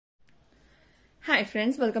Hi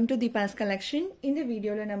friends, welcome to Deepa's collection. In the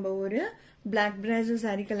video la namba oru black brasso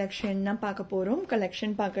saree collection na paaka porom.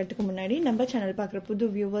 Collection paakradhukku munadi நம்ம channel paakra புது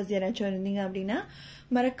viewers யாராச்சும் இருந்தீங்க அப்படினா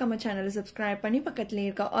மறக்காம channel subscribe பண்ணி பக்கத்துல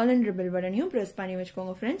இருக்க all and bell button-ஐயும் press பண்ணி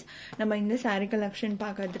வெச்சுக்கோங்க friends. நம்ம இந்த saree collection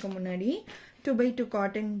paakradhukku munadi 2x2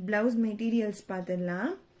 cotton blouse materials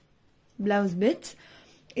பாத்துடலாம். Blouse bits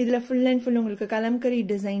இதுல full and full உங்களுக்கு கலம்கரி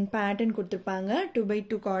டிசைன் பேட்டர்ன் கொடுத்திருப்பாங்க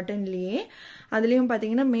 2x2 காட்டன்லயே அதுலயும்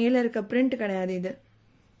பாத்தீங்கன்னா மேல இருக்க print கிடையாது இது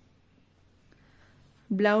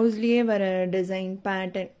பிளவுஸ்லயே வர டிசைன்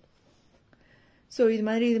பேட்டர்ன் சோ இது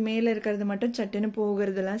மாதிரி இது மேல இருக்குறது மட்டும் சட்டன்னு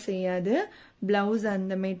போகிறதெல்லாம் செய்யாது பிளவுஸ்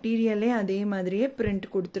அந்த மெட்டீரியலே அதே மாதிரியே print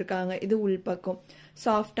கொடுத்திருக்காங்க இது உள்பக்கம்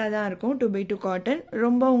சாஃப்ட்டா தான் இருக்கும் 2x2 காட்டன்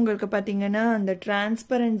ரொம்ப உங்களுக்கு பாத்தீங்கன்னா அந்த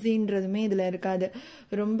டிரான்ஸ்பரன்சின்றதுமே இதுல இருக்காது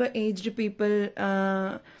ரொம்ப ஏஜ்ட் பீப்பிள்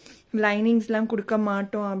லைனிங்ஸ்லாம் கொடுக்க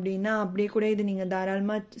மாட்டோம் அப்படினா அப்படியே கூட இது நீங்க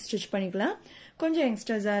தாராளமா ஸ்டிட்ச் பண்ணிக்கலாம் கொஞ்சம்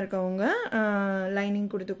யங்ஸ்டர்ஸா இருக்கவங்க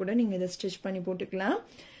லைனிங் கொடுத்து கூட நீங்க இத ஸ்டிட்ச் பண்ணி போட்டுக்கலாம்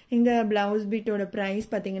இந்த blouse bitோட price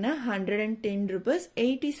பாத்தீங்கன்னா 110 rupees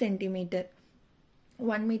 80 cm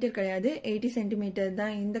 1 மீட்டர் கிடையாது 80 cm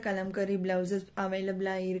தான் இந்த கலம்கரி blouses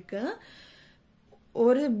அவேலபிளா இருக்கு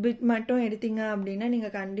ஒரு பிட் மட்டும் எடுத்தீங்க அப்படினா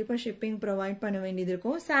நீங்க கண்டிப்பா shipping provide பண்ண வேண்டியது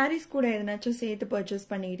இருக்கும் sarees கூட எதனாச்சும் சேர்த்து purchase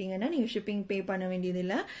பண்ணிட்டீங்கன்னா நீங்க shipping pay பண்ண வேண்டியது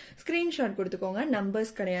இல்ல screenshot கொடுத்துக்கோங்க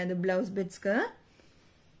numbers கிடையாது blouse bitsக்கு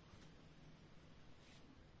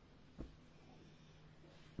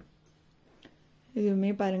இதுமே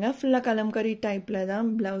பாருங்க ஃபுல்லா கலம்கரி டைப்ல தான்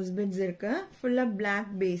blouse bits இருக்கு ஃபுல்லா black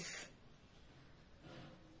base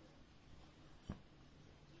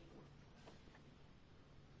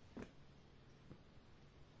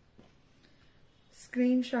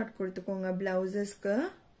screenshot கொடுத்துக்கோங்க blouses-க்கு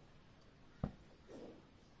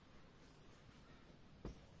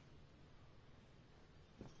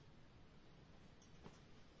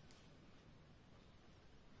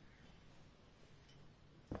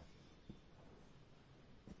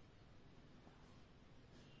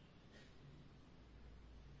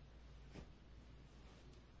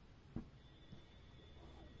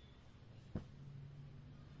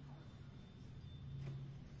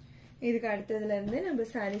இதுக்கு அடுத்ததுல இருந்து நம்ம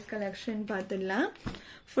sarees collection பார்த்துடலாம்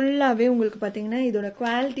ஃபுல்லாவே உங்களுக்கு பாத்தீங்கன்னா இதோட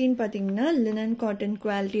குவாலிட்டின்னு பாத்தீங்கன்னா linen cotton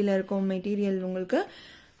குவாலிட்டில இருக்கும் மெட்டீரியல் உங்களுக்கு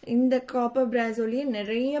இந்த காப்பர் பிராசோலயே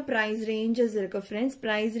நிறைய பிரைஸ் ரேஞ்சஸ் இருக்கு फ्रेंड्स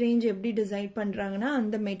பிரைஸ் ரேஞ்ச் எப்படி டிசைட் பண்றாங்கன்னா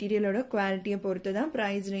அந்த மெட்டீரியலோட குவாலிட்டியை பொறுத்து தான்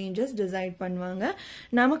பிரைஸ் ரேஞ்சஸ் டிசைட் பண்ணுவாங்க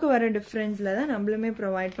நமக்கு வர டிஃபரன்ஸ்ல தான் நம்மளுமே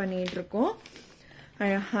ப்ரொவைட் பண்ணிட்டு இருக்கோம்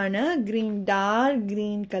அழகான green டார்க்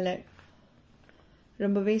green கலர்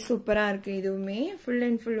ரொம்பவே சூப்பரா இருக்கு இதுவுமே full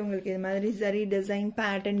and full உங்களுக்கு இந்த மாதிரி saree design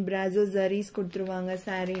pattern brasso sarees கொடுத்துருவாங்க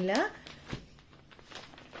sareeல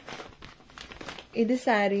இது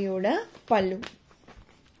sareeயோட பல்லு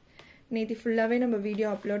நேத்தி ஃபுல்லாவே நம்ம வீடியோ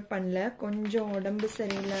அப்லோட் பண்ணல கொஞ்சம் உடம்பு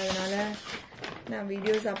சரியில்லை அதனால நான்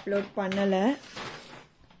வீடியோஸ் அப்லோட் பண்ணல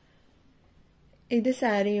இது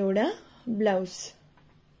sareeயோட blouse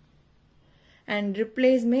and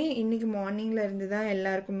replaceமே இன்னைக்கு மார்னிங்ல இருந்து தான்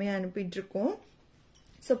எல்லாருக்குமே அனுப்பிட்டு இருக்கோம்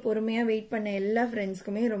சோ பொறுமையா வெயிட் பண்ண எல்லா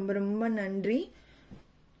फ्रेंड्सக்குமே ரொம்ப ரொம்ப நன்றி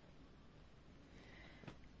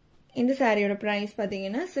இந்த சாரியோட பிரைஸ்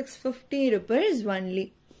பாத்தீங்கன்னா 650 rupees only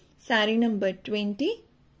saree number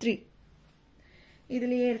 23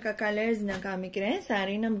 இதுலயே இருக்க கலர்ஸ் நான் காமிக்கிறேன்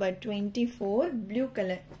saree number 24 blue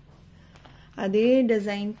color அதே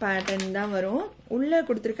டிசைன் பேட்டர்ன் தான் வரும் உள்ள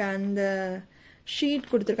கொடுத்திருக்க அந்த ஷீட்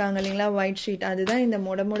கொடுத்திருக்காங்க இல்லீங்களா ஒயிட் ஷீட் அதுதான் இந்த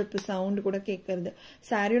மொடமொடப்பு சவுண்ட் கூட கேக்குறது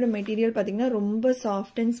சாரியோட மெட்டீரியல் பாத்தீங்கன்னா ரொம்ப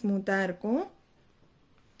சாஃப்ட் அண்ட் ஸ்மூத்தா இருக்கும்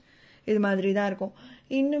இது மாதிரி தான் இருக்கும்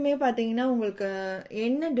இன்னுமே பாத்தீங்கன்னா உங்களுக்கு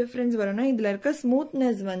என்ன டிஃபரன்ஸ் வரும்னா இதுல இருக்க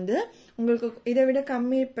ஸ்மூத்னஸ் வந்து உங்களுக்கு இதை விட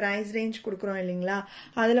கம்மி பிரைஸ் ரேஞ்ச் கொடுக்குறோம் இல்லீங்களா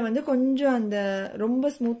அதுல வந்து கொஞ்சம் அந்த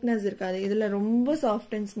ரொம்ப ஸ்மூத்னஸ் இருக்காது இதுல ரொம்ப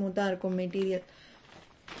சாஃப்ட் அண்ட் ஸ்மூத்தா இருக்கும் மெட்டீரியல்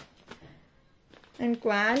and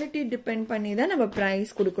quality depend பண்ணி தான் நம்ம price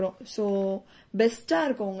கொடுக்கிறோம் so பெஸ்டா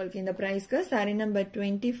இருக்கும் உங்களுக்கு இந்த priceக்கு saree number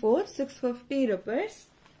 24 650 rupees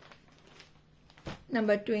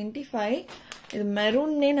number 25 இது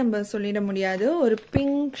மெரூன்னே நம்ம சொல்லிட முடியாது ஒரு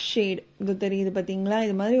பிங்க் ஷேட் இது தெரியுது பாத்தீங்களா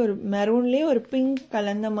இது மாதிரி ஒரு மெரூன்லயே ஒரு பிங்க்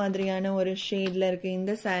கலந்த மாதிரியான ஒரு ஷேட்ல இருக்கு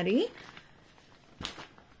இந்த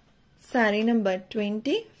saree number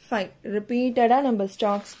 25 ரிப்பீட்டடா நம்ம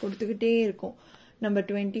ஸ்டாக்ஸ் கொடுத்துக்கிட்டே இருக்கோம் number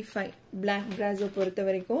 25 black brasso பொறுத்த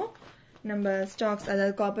வரைக்கும் நம்ம ஸ்டாக்ஸ்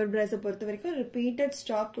அதாவது காப்பர் brasso பொறுத்த வரைக்கும் ரிப்பீட்டட்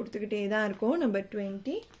ஸ்டாக் கொடுத்துக்கிட்டே தான் இருக்கும் number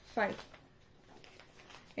 25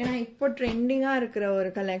 ஏன்னா இப்போ ட்ரெண்டிங்கா இருக்கிற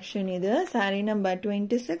ஒரு கலெக்ஷன் இது saree number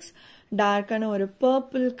 26 டார்க்கான ஒரு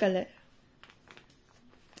பர்பிள் கலர்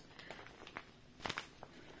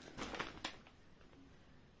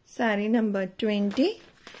saree number 26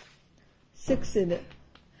 இது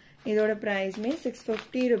இதோட பிரைஸ்மே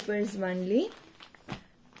 650 rupees only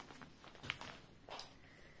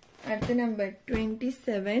அடுத்து நம்பர்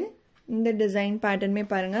 27 இந்த டிசைன் பேட்டர்னுமே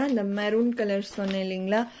பாருங்க அந்த மெரூன் கலர் சொன்னேன்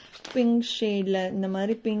இல்லைங்களா பிங்க் ஷேட்ல இந்த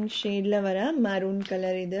மாதிரி பிங்க் ஷேட்ல வர மெரூன்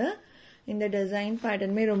கலர் இது இந்த டிசைன்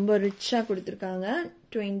பேட்டர்னுமே ரொம்ப ரிச்சா கொடுத்திருக்காங்க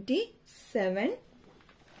 27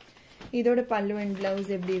 இதோட பல்லு அண்ட்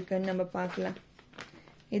பிளவுஸ் எப்படி இருக்குன்னு நம்ம பார்க்கலாம்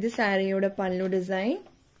இது சாரியோட பல்லு டிசைன்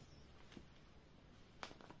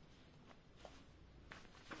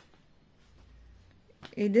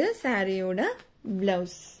இது சாரியோட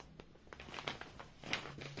பிளவுஸ்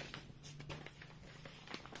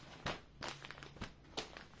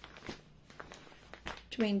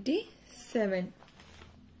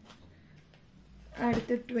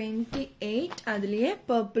அடுத்து 28 அதுலயே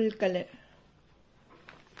பர்பிள் கலர்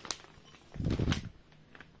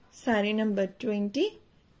சாரி நம்பர்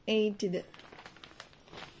 28 இது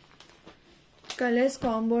கலர்ஸ்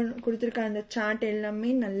காம்போ கொடுத்திருக்க அந்த சார்ட்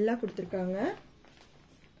எல்லாமே நல்லா கொடுத்திருக்காங்க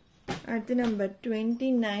அடுத்து நம்பர்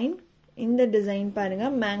 29 இந்த டிசைன் பாருங்க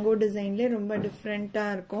மேங்கோ டிசைன்ல ரொம்ப டிஃபரெண்டா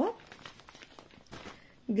இருக்கும்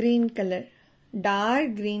green colour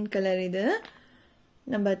dark green colour இது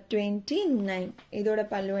நம்பர் 29 இதோட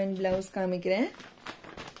பல்லு அண்ட் பிளவுஸ் காமிக்கிறேன்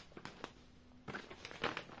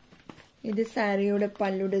இது சாரியோட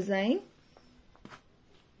பல்லு டிசைன்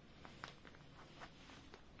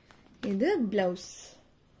இது பிளவுஸ்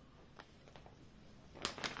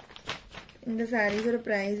இந்த சாரீஸோட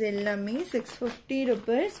பிரைஸ் எல்லாமே 650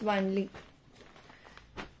 rupees only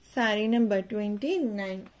சாரி நம்பர்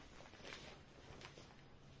 29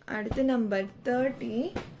 அடுத்து number 30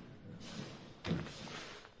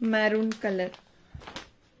 maroon colour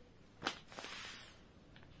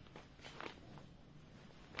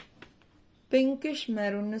pinkish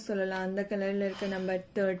maroon சொல்லலாம் அந்த கலர்ல இருக்க நம்பர்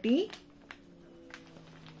 30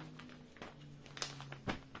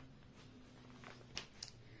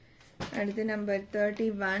 அடுத்து number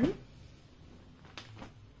 31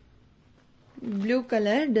 blue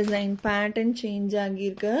colour design pattern change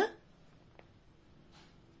ஆகியிருக்கு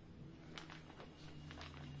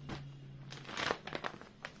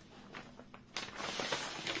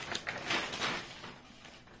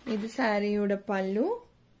இது சாரியோட பல்லு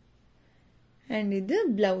and இது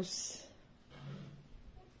blouse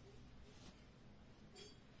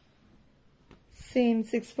same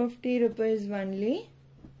 650 rupees only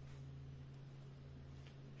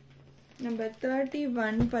number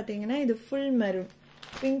 31 பாத்தீங்கன்னா இது full maroon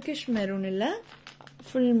pinkish maroon இல்ல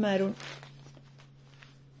full maroon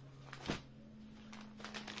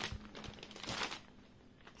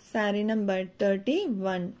saree number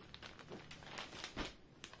 31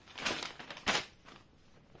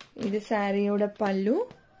 இது சாரியோட பல்லு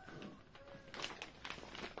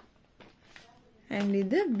and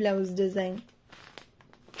இது blouse design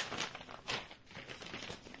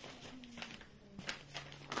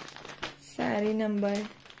saree number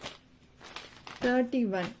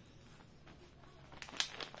 31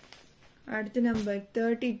 அடுத்து number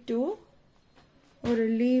 32 ஒரு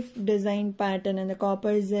leaf design pattern அந்த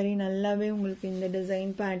copper zari நல்லாவே உங்களுக்கு இந்த design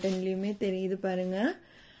patternலயுமே தெரியுது பாருங்க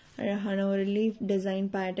அழகான ஒரு leaf design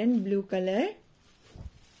pattern blue color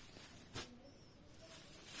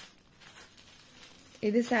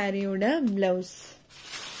இது சாரியோட blouse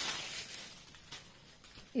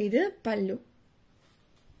இது பல்லு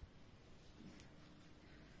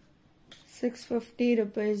 650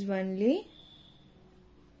 rupees only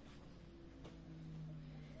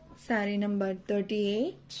saree number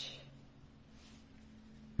 38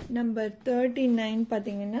 number 39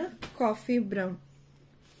 பாத்தீங்கன்னா coffee brown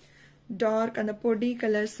டார்க் அந்த பொடி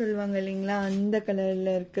கலர் சொல்வாங்க இல்லீங்களா அந்த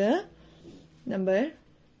கலர்ல இருக்கு நம்பர்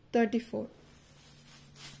 34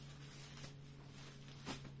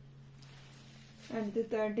 அடுத்து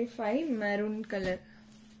 35 மெரூன் கலர்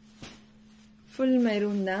ஃபுல்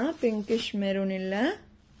மெரூன் தான் பிங்கிஷ் மெரூன் இல்ல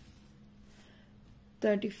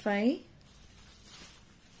 35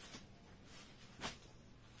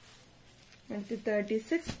 அடுத்து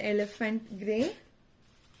 36 elephant grey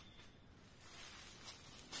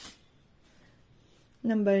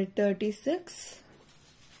number 36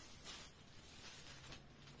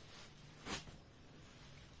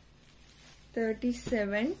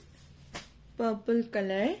 37 purple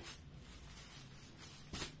color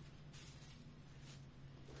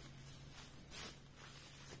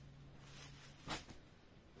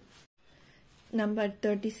number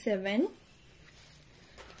 37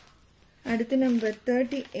 அடுத்து நம்பர்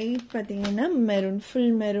 38 பாத்தீங்கன்னா மெரூன்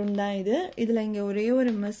ஃபுல் மெரூன் தான் இது இதுல இங்க ஒரே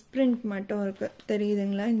ஒரு மிஸ்பிரிண்ட் மட்டும் இருக்கு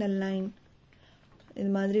தெரியுதுங்களா இந்த லைன் இது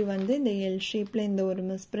மாதிரி வந்து இந்த எல் ஷேப்ல இந்த ஒரு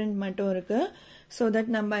மிஸ்பிரிண்ட் மட்டும் இருக்கு சோ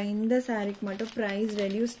தட் நம்ம இந்த சாரிக்கு மட்டும் பிரைஸ்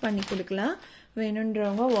ரெடியூஸ் பண்ணி கொடுக்கலாம்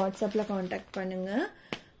வேணும்ன்றவங்க வாட்ஸ்அப்ல காண்டாக்ட் பண்ணுங்க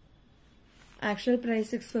ஆக்சுவல்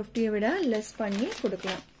பிரைஸ் 650 விட லெஸ் பண்ணி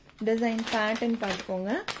கொடுக்கலாம். டிசைன் பேட்டர்ன்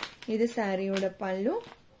பார்த்துக்கோங்க. இது சாரியோட பல்லு.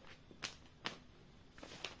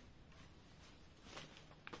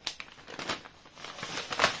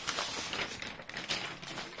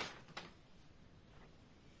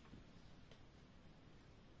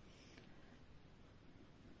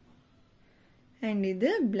 அண்ட் இது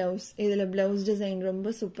பிளவுஸ். இதுல பிளவுஸ் டிசைன் ரொம்ப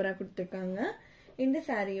சூப்பரா கொடுத்துருக்காங்க. இந்த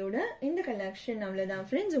சாரியோட இந்த கலெக்ஷன் அவ்வளவுதான்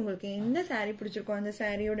ஃப்ரெண்ட்ஸ். உங்களுக்கு எந்த சாரி பிடிச்சிருக்கோ அந்த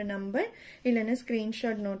சாரியோட நம்பர் இல்லைன்னா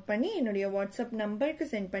ஸ்கிரீன்ஷாட் நோட் பண்ணி என்னுடைய வாட்ஸ்அப் நம்பருக்கு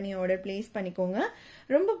சென்ட் பண்ணி ஆர்டர் பிளேஸ் பண்ணிக்கோங்க.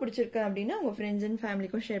 ரொம்ப பிடிச்சிருக்கு அப்படின்னா உங்க ஃப்ரெண்ட்ஸ் அண்ட்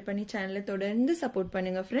ஃபேமிலிக்கும் ஷேர் பண்ணி சேனலை தொடர்ந்து சப்போர்ட்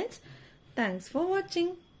பண்ணுங்க ஃப்ரெண்ட்ஸ். தேங்க்ஸ் ஃபார்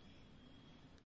வாட்சிங்.